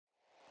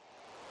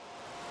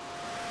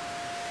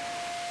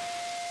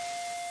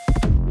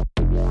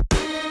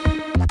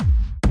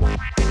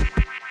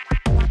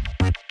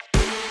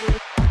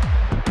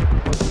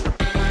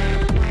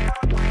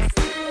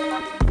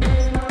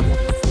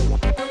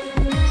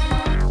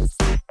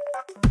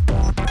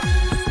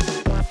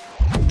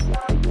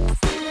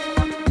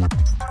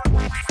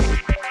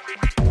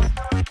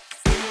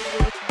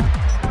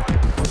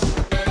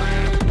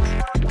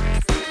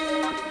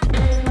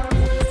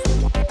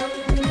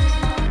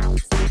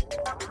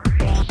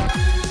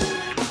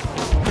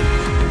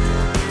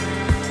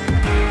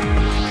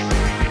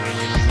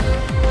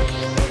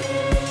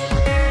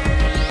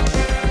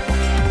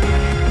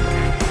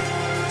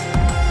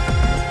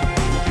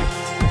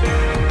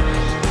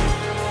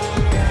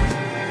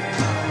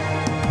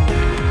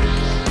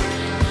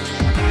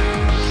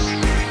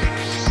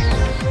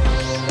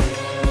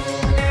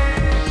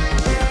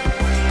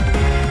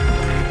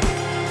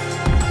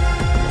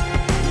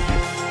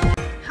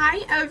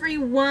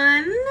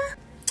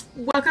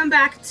welcome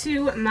back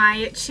to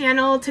my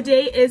channel.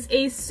 Today is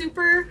a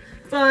super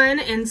fun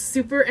and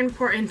super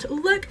important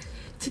look.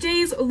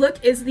 Today's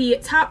look is the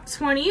top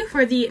 20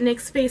 for the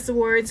NYX Face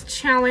Awards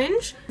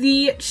challenge.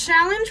 The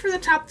challenge for the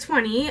top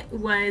 20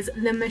 was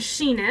the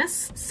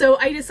Machinist, so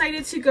I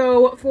decided to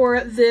go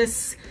for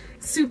this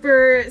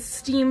super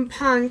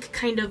steampunk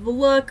kind of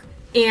look.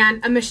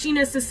 And a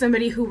machinist is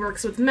somebody who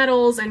works with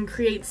metals and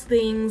creates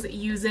things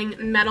using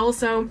metal.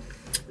 So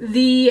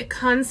the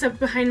concept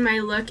behind my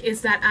look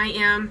is that I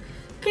am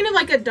kind of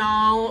like a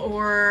doll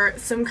or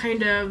some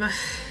kind of, I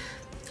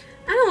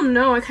don't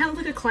know, I kind of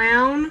look like a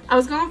clown. I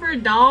was going for a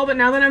doll, but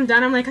now that I'm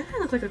done, I'm like, I kind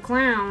of look like a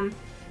clown.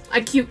 A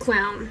cute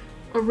clown.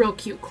 A real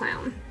cute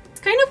clown.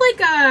 It's kind of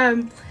like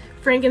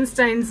a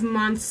Frankenstein's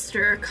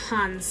monster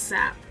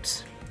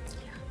concept.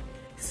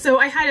 So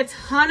I had a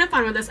ton of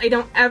fun with this. I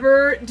don't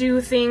ever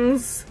do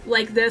things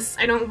like this.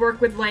 I don't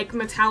work with like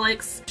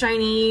metallics,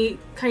 shiny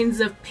kinds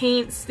of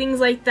paints, things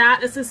like that.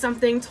 This is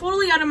something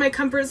totally out of my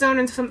comfort zone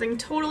and something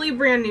totally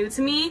brand new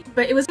to me.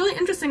 But it was really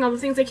interesting, all the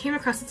things I came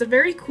across. It's a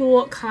very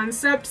cool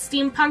concept.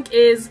 Steampunk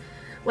is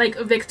like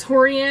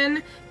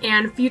Victorian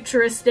and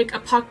futuristic,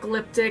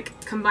 apocalyptic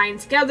combined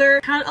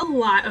together. Had a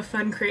lot of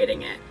fun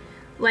creating it.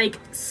 Like,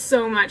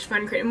 so much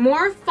fun creating.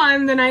 More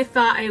fun than I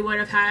thought I would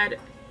have had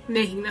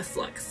making this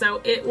look.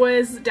 So it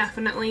was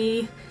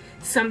definitely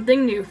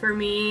something new for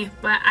me,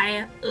 but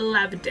I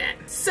loved it.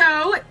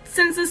 So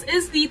since this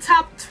is the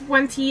top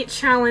 20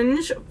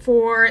 challenge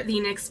for the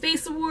NYX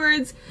Face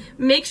Awards,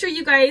 make sure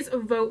you guys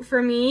vote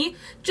for me.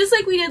 Just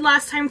like we did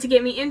last time to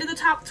get me into the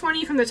top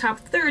 20 from the top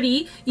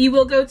 30, you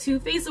will go to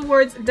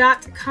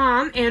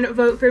faceawards.com and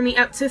vote for me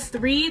up to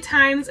 3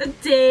 times a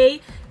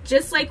day,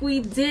 just like we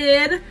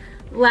did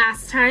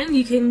last time.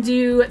 You can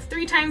do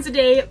 3 times a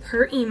day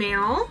per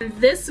email.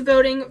 This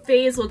voting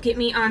phase will get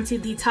me onto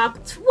the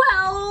top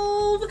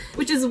 12,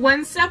 which is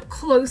one step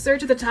closer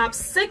to the top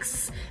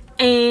 6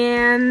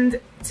 and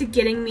to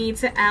getting me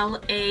to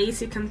LA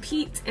to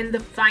compete in the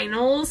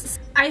finals.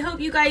 I hope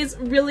you guys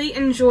really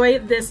enjoy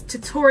this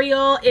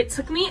tutorial. It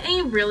took me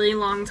a really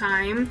long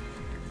time.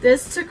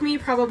 This took me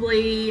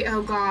probably,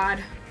 oh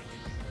god.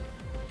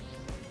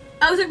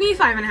 Oh, it took me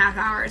 5.5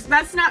 hours.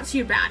 That's not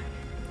too bad.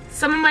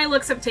 Some of my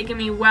looks have taken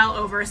me well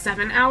over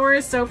 7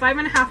 hours, so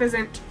 5.5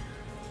 isn't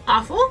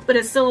awful, but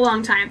it's still a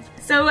long time.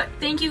 So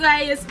thank you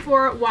guys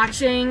for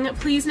watching.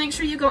 Please make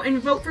sure you go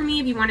and vote for me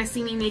if you want to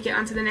see me make it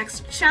onto the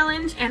next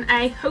challenge, and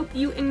I hope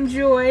you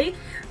enjoy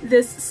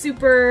this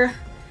super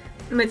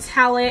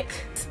metallic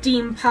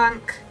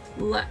steampunk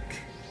look.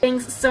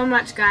 Thanks so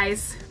much,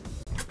 guys.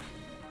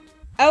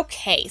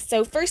 Okay,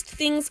 so first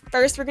things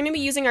first, we're going to be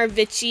using our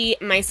Vichy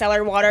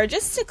Micellar water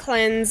just to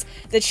cleanse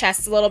the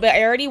chest a little bit.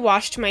 I already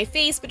washed my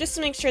face, but just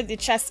to make sure the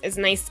chest is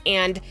nice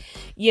and,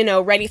 you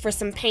know, ready for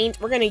some paint,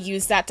 we're going to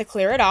use that to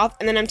clear it off.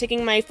 And then I'm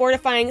taking my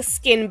Fortifying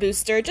Skin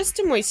Booster just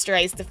to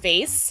moisturize the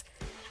face.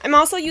 I'm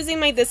also using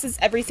my This Is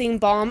Everything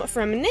Balm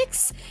from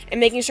NYX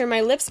and making sure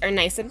my lips are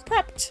nice and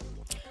prepped.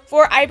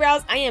 For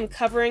eyebrows, I am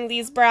covering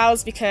these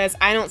brows because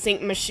I don't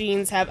think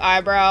machines have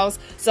eyebrows,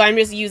 so I'm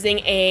just using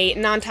a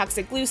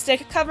non-toxic glue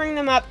stick, covering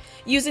them up,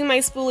 using my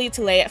spoolie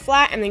to lay it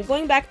flat, and then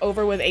going back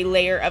over with a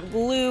layer of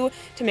glue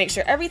to make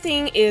sure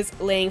everything is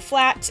laying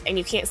flat and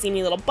you can't see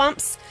any little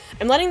bumps.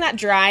 I'm letting that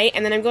dry,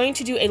 and then I'm going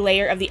to do a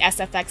layer of the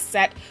SFX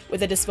Set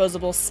with a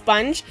disposable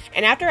sponge,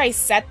 and after I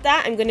set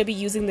that, I'm going to be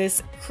using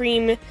this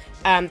Creme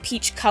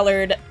peach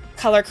colored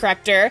color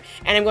corrector,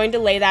 and I'm going to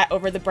lay that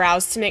over the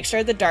brows to make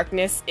sure the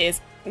darkness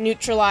is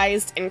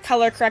neutralized and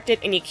color corrected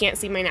and you can't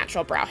see my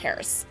natural brow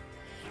hairs.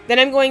 Then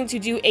I'm going to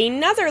do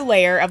another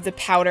layer of the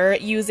powder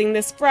using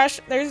this brush.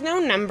 There's no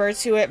number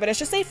to it, but it's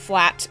just a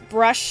flat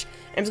brush.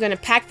 I'm just going to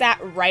pack that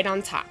right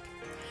on top.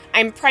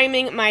 I'm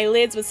priming my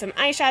lids with some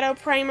eyeshadow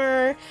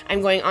primer.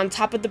 I'm going on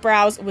top of the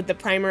brows with the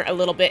primer a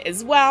little bit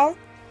as well.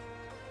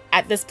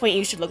 At this point,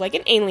 you should look like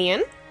an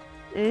alien.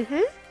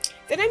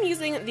 Then I'm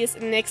using this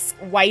NYX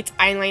white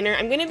eyeliner.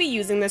 I'm going to be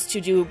using this to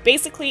do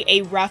basically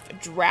a rough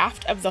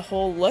draft of the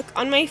whole look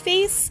on my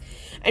face.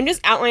 I'm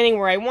just outlining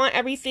where I want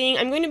everything.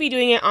 I'm going to be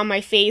doing it on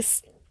my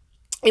face.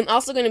 I'm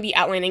also going to be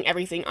outlining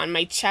everything on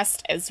my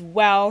chest as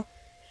well.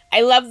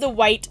 I love the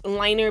white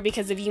liner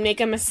because if you make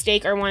a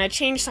mistake or want to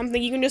change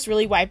something, you can just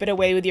really wipe it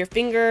away with your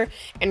finger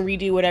and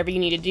redo whatever you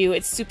need to do.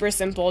 It's super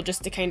simple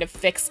just to kind of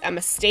fix a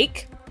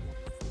mistake.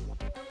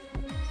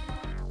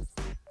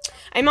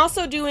 I'm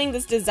also doing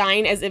this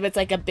design as if it's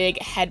like a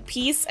big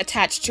headpiece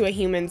attached to a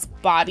human's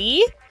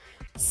body.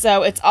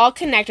 So it's all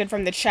connected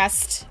from the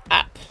chest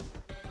up.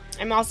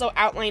 I'm also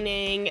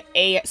outlining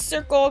a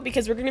circle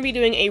because we're going to be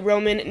doing a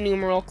Roman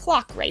numeral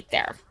clock right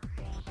there.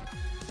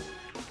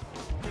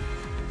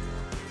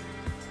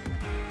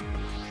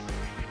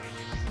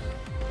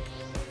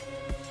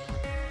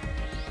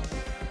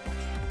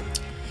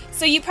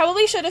 So you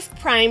probably should have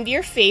primed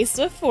your face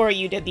before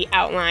you did the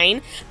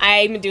outline.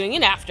 I'm doing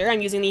it after. I'm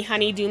using the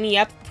Honey Do Me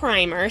Up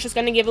primer. It's just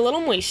going to give a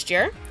little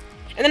moisture.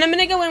 And then I'm going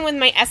to go in with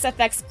my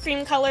SFX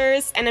cream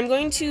colors, and I'm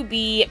going to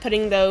be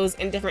putting those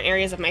in different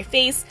areas of my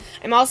face.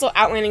 I'm also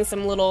outlining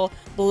some little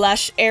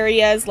blush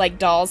areas like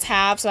dolls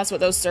have, so that's what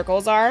those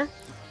circles are.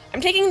 I'm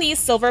taking the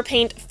silver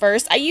paint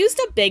first. I used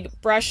a big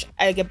brush,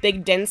 like a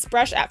big dense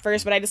brush at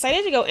first, but I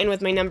decided to go in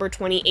with my number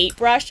 28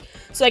 brush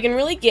so I can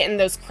really get in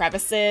those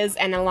crevices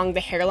and along the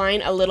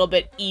hairline a little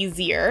bit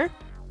easier.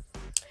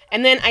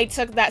 And then I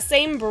took that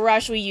same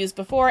brush we used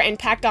before and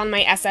packed on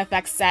my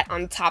SFX set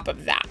on top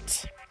of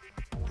that.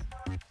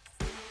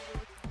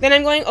 Then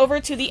I'm going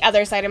over to the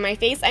other side of my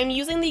face. I'm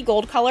using the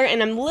gold color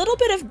and a little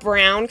bit of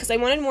brown because I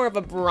wanted more of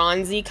a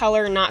bronzy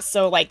color, not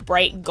so like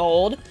bright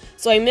gold.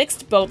 So I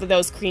mixed both of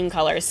those cream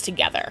colors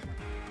together.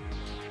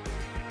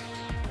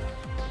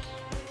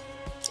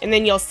 And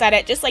then you'll set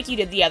it just like you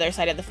did the other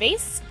side of the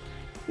face.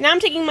 Now I'm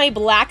taking my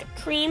black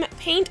cream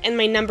paint and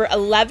my number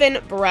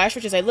 11 brush,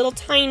 which is a little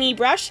tiny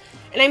brush,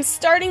 and I'm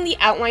starting the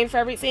outline for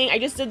everything. I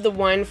just did the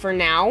one for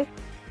now,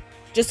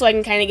 just so I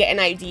can kind of get an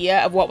idea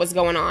of what was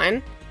going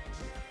on.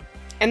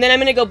 And then I'm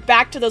going to go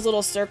back to those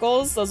little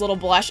circles, those little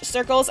blush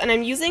circles, and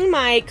I'm using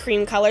my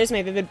cream colors,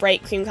 my Vivid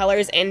Bright cream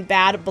colors in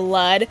Bad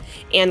Blood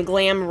and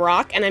Glam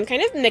Rock, and I'm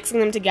kind of mixing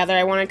them together.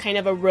 I want a kind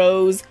of a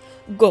rose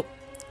gold,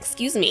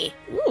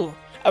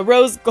 a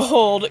rose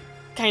gold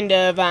kind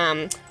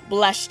of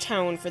blush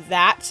tone for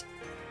that.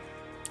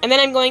 And then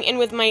I'm going in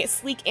with my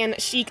Sleek and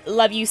Chic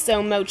Love You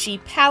So Mochi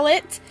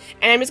palette,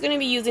 and I'm just going to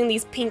be using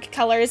these pink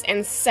colors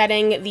and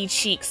setting the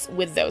cheeks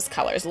with those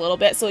colors a little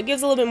bit, so it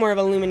gives a little bit more of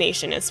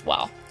illumination as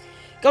well.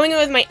 Going in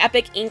with my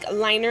Epic Ink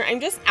liner, I'm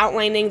just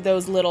outlining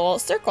those little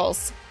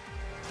circles.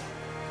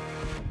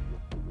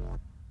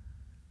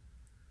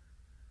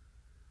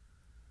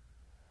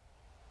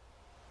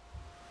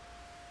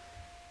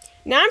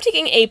 Now I'm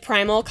taking a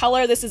Primal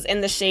color. This is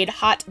in the shade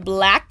Hot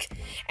Black,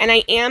 and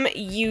I am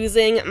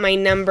using my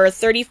number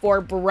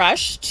 34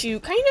 brush to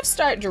kind of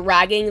start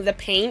dragging the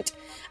paint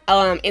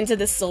into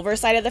the silver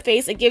side of the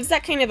face. It gives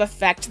that kind of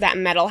effect that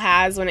metal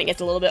has when it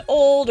gets a little bit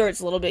old or it's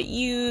a little bit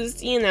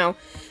used, you know.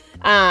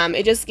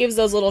 It just gives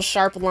those little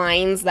sharp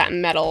lines that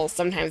metal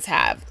sometimes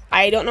have.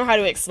 I don't know how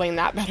to explain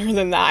that better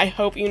than that. I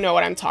hope you know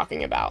what I'm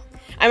talking about.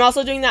 I'm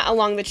also doing that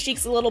along the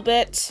cheeks a little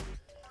bit,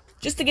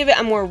 just to give it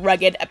a more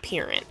rugged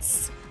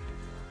appearance.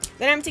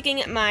 Then I'm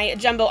taking my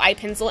Jumbo Eye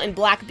Pencil in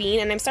Black Bean,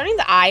 and I'm starting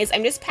the eyes.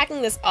 I'm just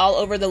packing this all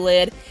over the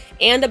lid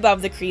and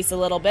above the crease a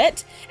little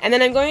bit. And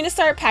then I'm going to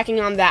start packing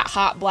on that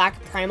Hot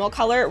Black Primal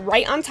color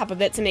right on top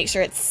of it to make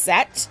sure it's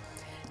set.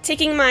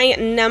 Taking my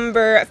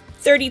number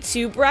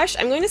 32 brush,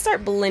 I'm going to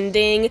start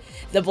blending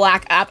the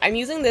black up. I'm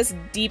using this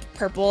deep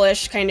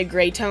purplish kind of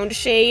gray toned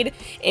shade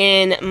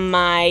in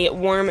my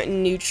Warm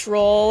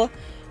Neutral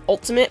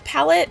Ultimate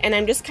palette, and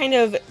I'm just kind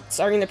of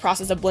starting the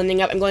process of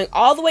blending up. I'm going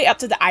all the way up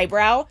to the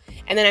eyebrow,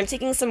 and then I'm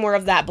taking some more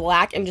of that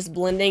black and just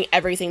blending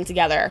everything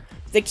together.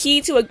 The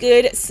key to a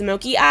good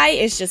smoky eye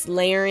is just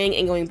layering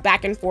and going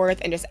back and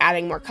forth and just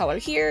adding more color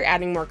here,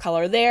 adding more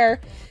color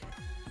there.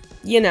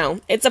 You know,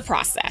 it's a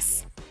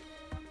process.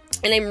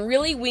 And I'm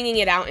really winging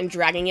it out and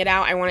dragging it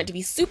out. I want it to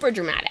be super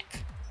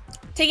dramatic.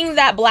 Taking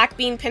that Black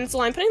Bean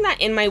pencil, I'm putting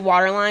that in my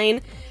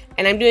waterline,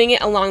 and I'm doing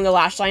it along the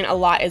lash line a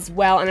lot as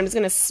well, and I'm just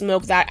going to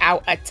smoke that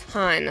out a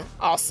ton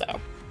also.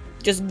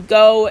 Just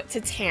go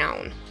to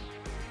town.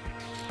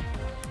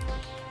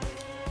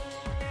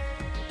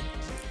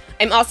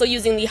 I'm also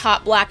using the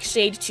Hot Black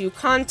shade to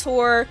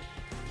contour.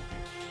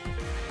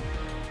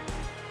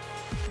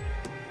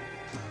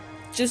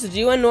 Just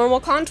do a normal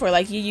contour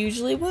like you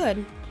usually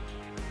would.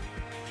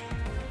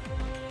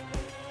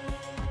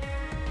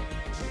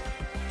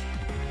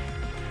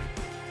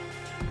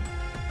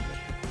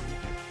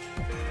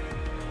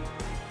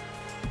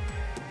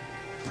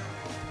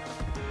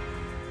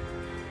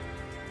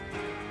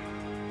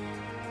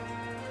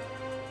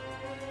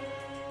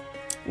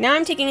 Now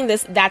I'm taking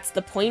this That's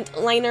the Point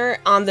liner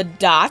on the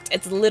dot.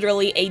 It's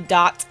literally a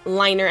dot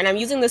liner, and I'm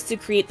using this to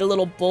create the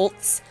little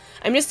bolts.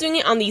 I'm just doing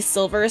it on the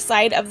silver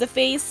side of the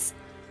face,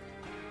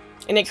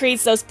 and it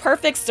creates those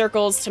perfect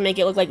circles to make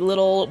it look like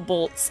little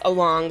bolts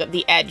along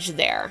the edge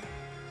there.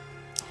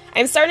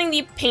 I'm starting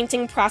the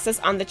painting process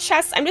on the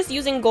chest. I'm just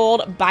using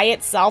gold by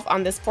itself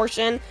on this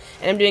portion,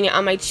 and I'm doing it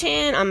on my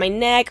chin, on my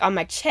neck, on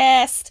my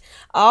chest,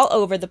 all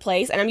over the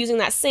place, and I'm using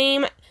that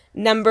same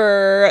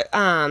number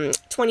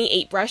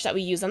 28 brush that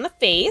we use on the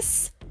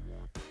face.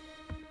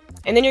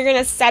 And then you're going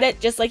to set it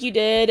just like you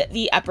did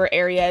the upper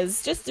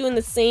areas, just doing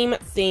the same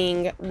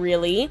thing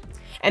really.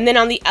 And then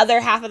on the other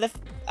half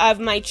of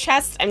my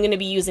chest, I'm going to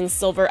be using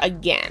silver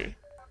again.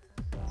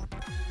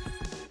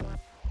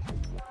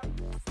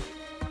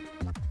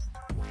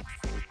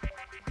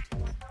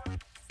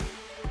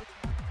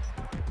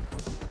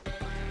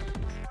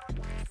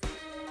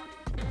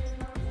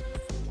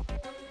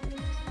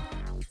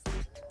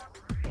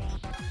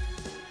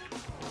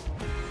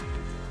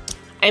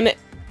 I'm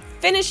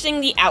finishing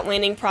the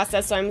outlining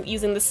process, so I'm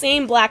using the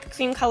same black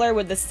cream color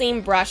with the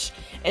same brush,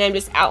 and I'm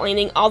just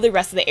outlining all the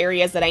rest of the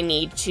areas that I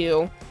need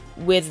to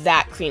with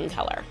that cream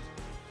color.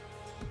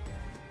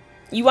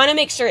 You want to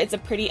make sure it's a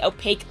pretty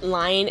opaque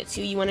line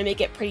too. You want to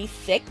make it pretty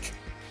thick.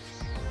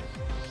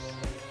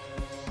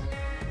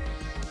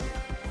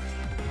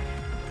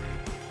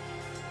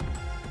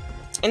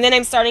 And then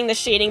I'm starting the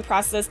shading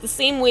process the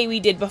same way we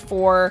did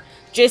before,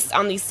 just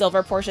on these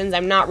silver portions.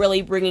 I'm not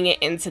really bringing it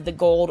into the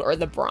gold or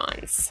the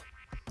bronze.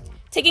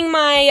 Taking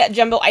my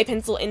Jumbo Eye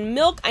Pencil in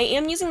Milk, I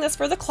am using this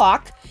for the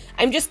clock.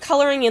 I'm just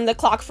coloring in the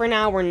clock for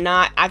now. We're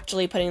not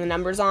actually putting the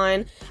numbers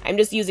on. I'm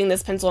just using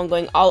this pencil and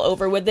going all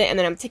over with it, and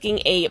then I'm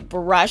taking a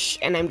brush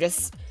and I'm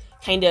just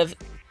kind of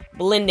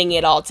blending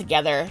it all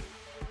together.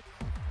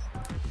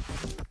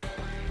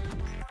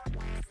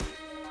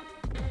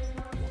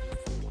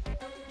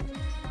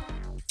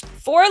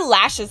 For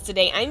lashes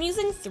today, I'm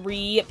using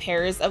 3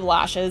 pairs of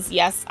lashes.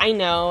 Yes, I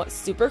know,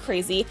 super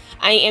crazy.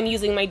 I am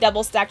using my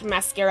double stacked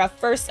mascara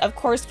first, of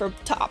course, for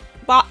top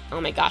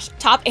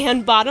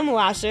and bottom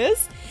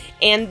lashes.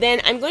 And then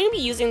I'm going to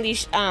be using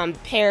these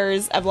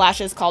pairs of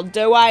lashes called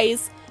Doe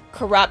Eyes,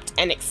 Corrupt,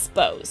 and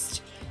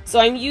Exposed. So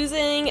I'm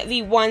using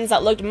the ones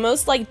that looked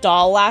most like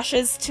doll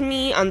lashes to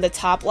me on the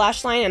top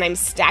lash line, and I'm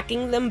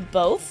stacking them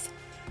both.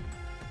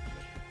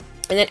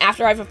 And then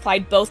after I've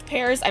applied both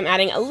pairs, I'm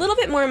adding a little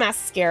bit more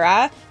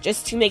mascara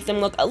just to make them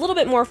look a little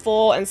bit more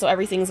full, and so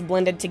everything's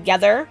blended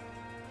together.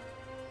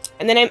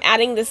 And then I'm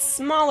adding this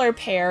smaller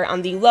pair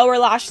on the lower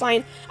lash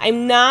line.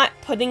 I'm not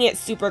putting it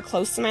super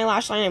close to my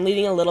lash line. I'm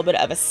leaving a little bit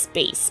of a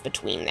space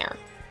between there.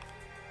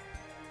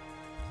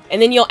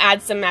 And then you'll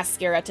add some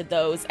mascara to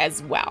those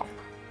as well.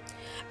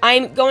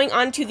 I'm going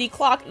on to the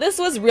clock. This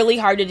was really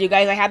hard to do,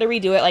 guys. I had to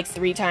redo it like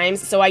 3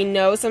 times, so I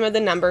know some of the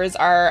numbers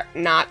are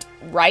not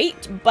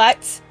right,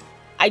 but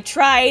I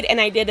tried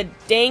and I did a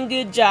dang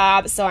good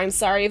job, so I'm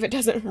sorry if it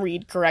doesn't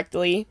read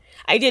correctly.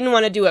 I didn't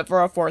want to do it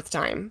for a 4th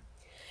time.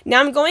 Now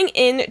I'm going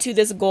into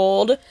this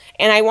gold,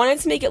 and I wanted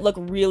to make it look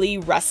really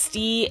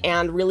rusty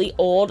and really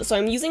old, so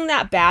I'm using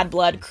that Bad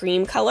Blood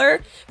cream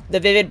color, the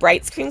Vivid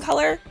Brights cream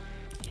color,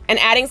 and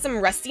adding some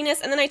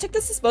rustiness. And then I took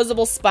this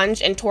disposable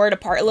sponge and tore it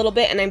apart a little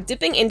bit, and I'm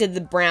dipping into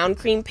the brown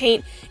cream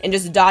paint and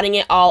just dotting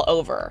it all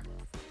over.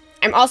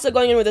 I'm also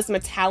going in with this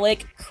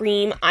metallic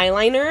cream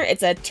eyeliner.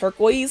 It's a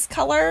turquoise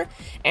color,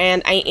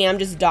 and I am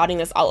just dotting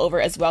this all over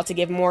as well to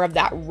give more of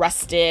that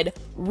rusted,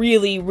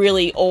 really,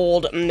 really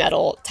old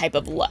metal type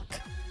of look.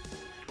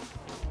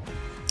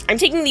 I'm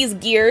taking these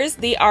gears.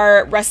 They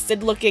are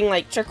rusted looking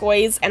like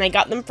turquoise, and I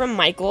got them from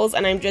Michael's,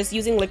 and I'm just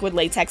using liquid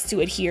latex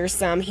to adhere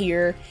some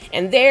here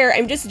and there.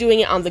 I'm just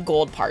doing it on the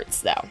gold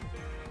parts though.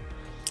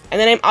 And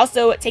then I'm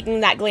also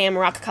taking that Glam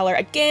rock color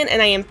again,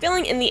 and I am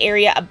filling in the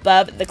area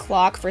above the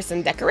clock for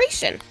some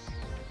decoration.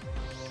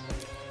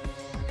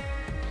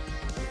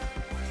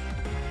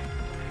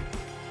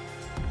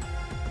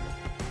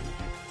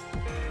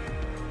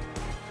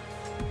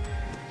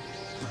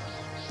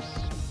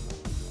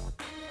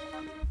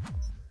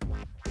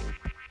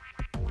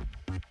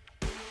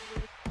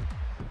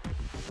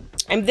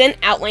 I'm then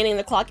outlining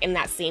the clock in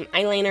that same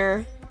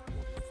eyeliner.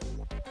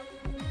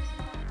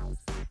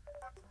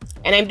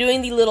 And I'm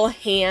doing the little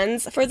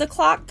hands for the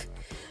clock.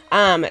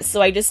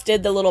 So I just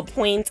did the little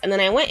points, and then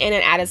I went in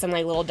and added some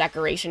like little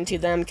decoration to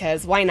them,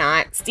 because why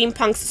not?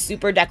 Steampunk's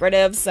super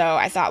decorative, so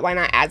I thought why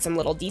not add some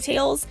little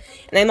details.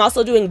 And I'm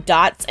also doing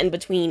dots in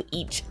between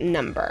each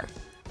number.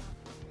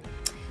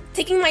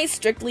 Taking my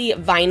Strictly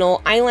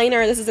Vinyl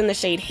eyeliner, this is in the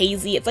shade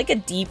Hazy. It's like a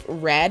deep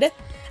red.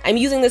 I'm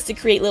using this to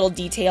create little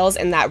details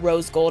in that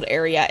rose gold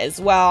area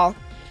as well.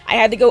 I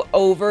had to go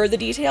over the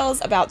details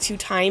about 2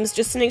 times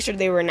just to make sure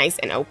they were nice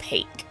and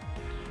opaque.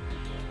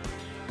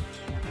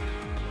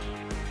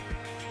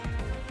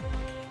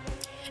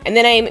 And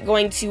then I'm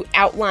going to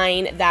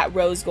outline that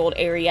rose gold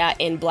area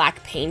in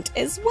black paint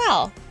as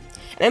well.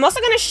 And I'm also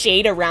going to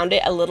shade around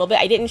it a little bit.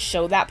 I didn't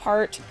show that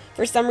part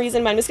for some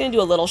reason, but I'm just going to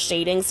do a little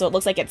shading so it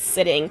looks like it's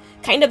sitting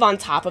kind of on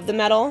top of the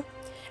metal.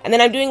 And then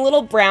I'm doing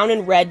little brown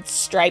and red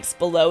stripes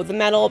below the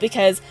metal,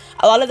 because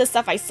a lot of the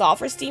stuff I saw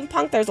for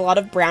steampunk, there's a lot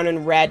of brown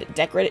and red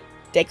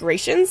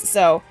decorations.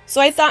 So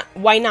I thought,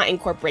 why not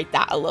incorporate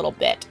that a little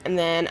bit? And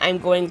then I'm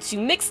going to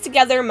mix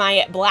together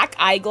my black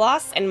eye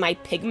gloss and my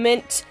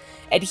pigment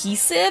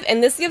adhesive,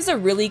 and this gives a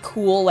really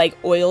cool like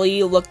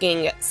oily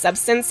looking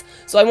substance.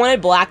 So I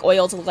wanted black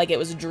oil to look like it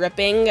was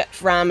dripping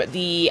from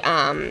the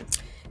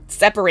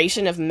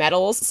separation of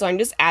metals, so I'm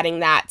just adding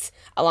that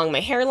along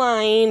my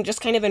hairline, just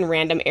kind of in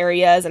random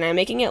areas, and I'm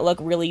making it look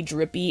really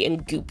drippy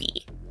and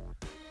goopy.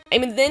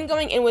 I'm then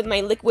going in with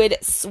my liquid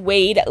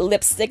suede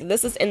lipstick.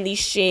 This is in the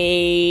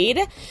shade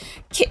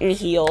Kitten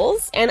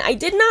Heels, and I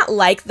did not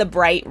like the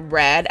bright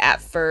red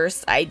at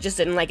first. I just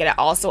didn't like it at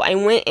all, so I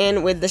went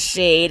in with the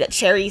shade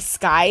Cherry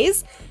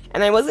Skies,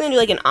 and I was going to do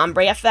like an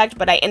ombre effect,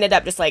 but I ended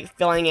up just like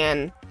filling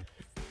in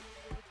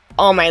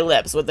all my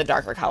lips with the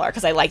darker color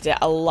because I liked it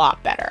a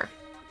lot better.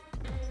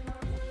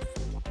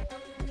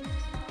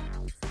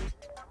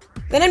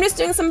 Then I'm just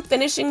doing some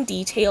finishing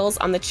details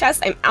on the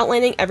chest. I'm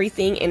outlining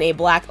everything in a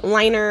black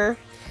liner.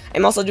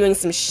 I'm also doing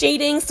some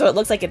shading so it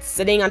looks like it's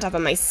sitting on top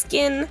of my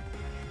skin.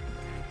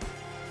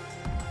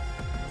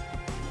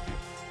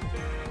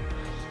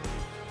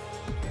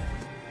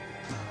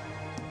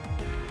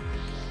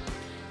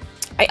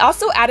 I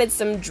also added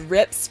some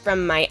drips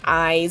from my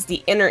eyes,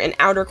 the inner and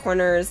outer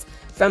corners,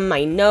 from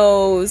my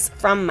nose,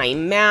 from my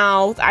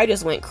mouth. I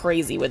just went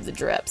crazy with the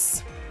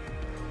drips.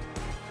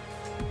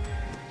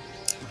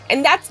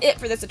 And that's it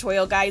for this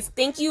tutorial, guys.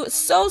 Thank you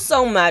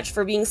so much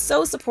for being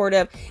so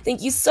supportive.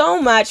 Thank you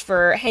so much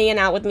for hanging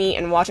out with me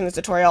and watching this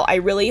tutorial. I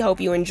really hope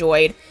you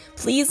enjoyed.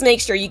 Please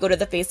make sure you go to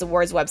the Face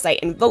Awards website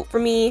and vote for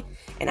me,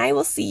 and I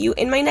will see you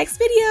in my next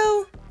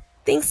video.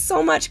 Thanks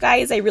so much,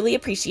 guys. I really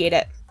appreciate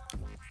it.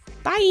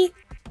 Bye!